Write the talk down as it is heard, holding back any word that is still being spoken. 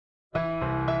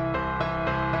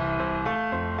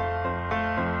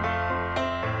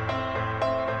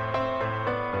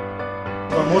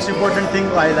most important thing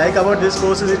I like about this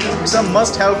course is it's a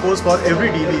must-have course for every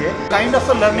DBA. Kind of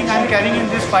the learning I'm carrying in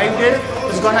these 5 days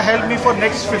is going to help me for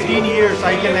next 15 years.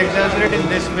 I can exaggerate in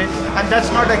this way, and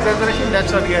that's not exaggeration,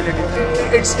 that's a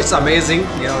reality. It's amazing,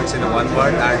 you know, it's in one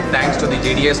word, and thanks to the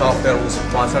GDA software who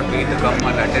sponsored me to come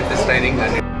and attend this training.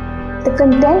 The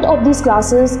content of these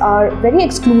classes are very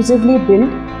exclusively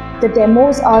built. The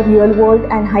demos are real world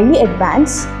and highly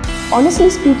advanced. Honestly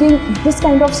speaking, this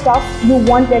kind of stuff you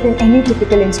won't get in any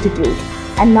typical institute.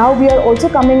 And now we are also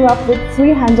coming up with free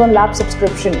hands-on lab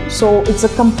subscription. So it's a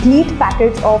complete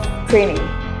package of training.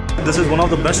 This is one of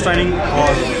the best training or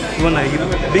even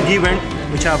a big event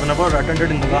which I have never attended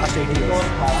in the last 8 years.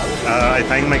 I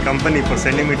thank my company for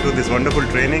sending me to this wonderful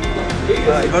training.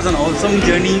 It was an awesome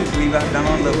journey we have done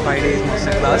on the 5 days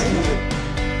masterclass.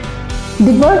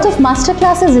 The birth of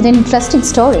masterclass is an interesting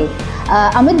story.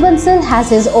 Amit Bansal has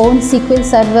his own SQL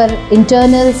Server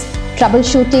internals,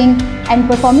 troubleshooting and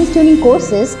performance tuning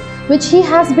courses which he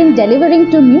has been delivering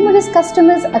to numerous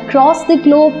customers across the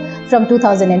globe from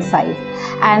 2005.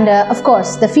 And of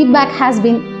course, the feedback has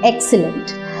been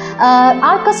excellent.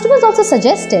 Our customers also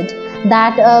suggested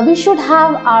that we should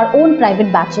have our own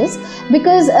private batches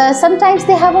because sometimes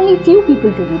they have only few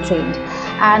people to be trained,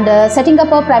 and setting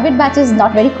up a private batch is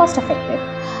not very cost effective.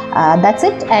 That's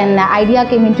it, and idea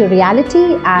came into reality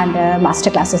and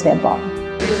masterclasses were born.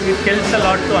 It helps a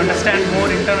lot to understand more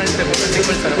internals about the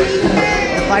SQL Server.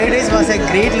 The 5 days was a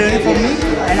great learning for me,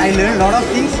 and I learned a lot of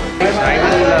things. I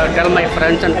will tell my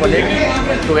friends and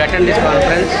colleagues to attend this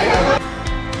conference.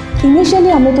 Initially,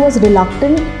 Amit was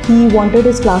reluctant. He wanted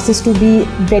his classes to be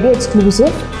very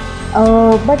exclusive.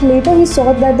 But later he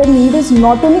saw that the need is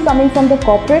not only coming from the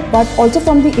corporate but also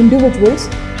from the individuals.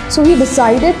 So he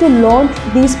decided to launch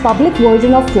these public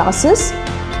version of classes,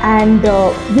 and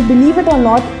you believe it or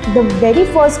not, the very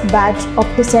first batch of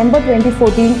December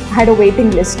 2014 had a waiting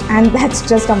list, and that's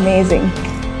just amazing.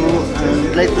 I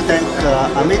would like to thank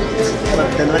Amit for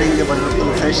delivering a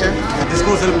wonderful session. This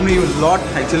course helped me a lot.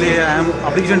 Actually, I am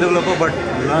application developer, but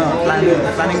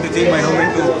planning to change my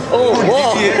domain to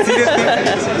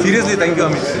GPA. Seriously, thank you,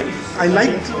 Amit. I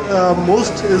liked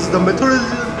most is the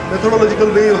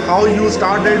methodological way how you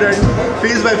started and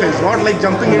phase by phase, not like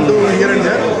jumping into here and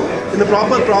there. In the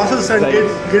proper process and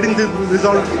getting the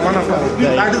result one after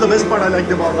another. That is the best part I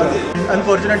liked about it.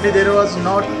 Unfortunately, there was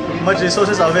not much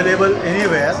resources available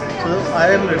anywhere, so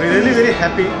I am really very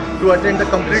happy to attend the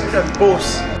complete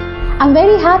course. I'm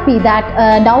very happy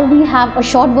that now we have a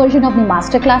short version of the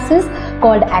masterclasses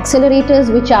called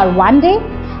accelerators, which are 1 day,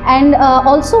 and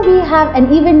also we have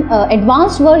an even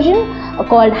advanced version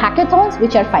called hackathons,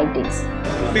 which are 5 days.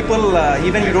 People,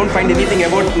 even you don't find anything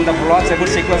about in the blogs about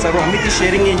SQL Server, Amit is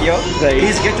sharing in here. Right.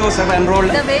 Please get yourself enrolled.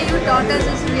 The way you taught us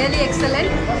is really excellent,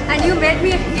 and you made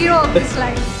me a hero of this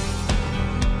line.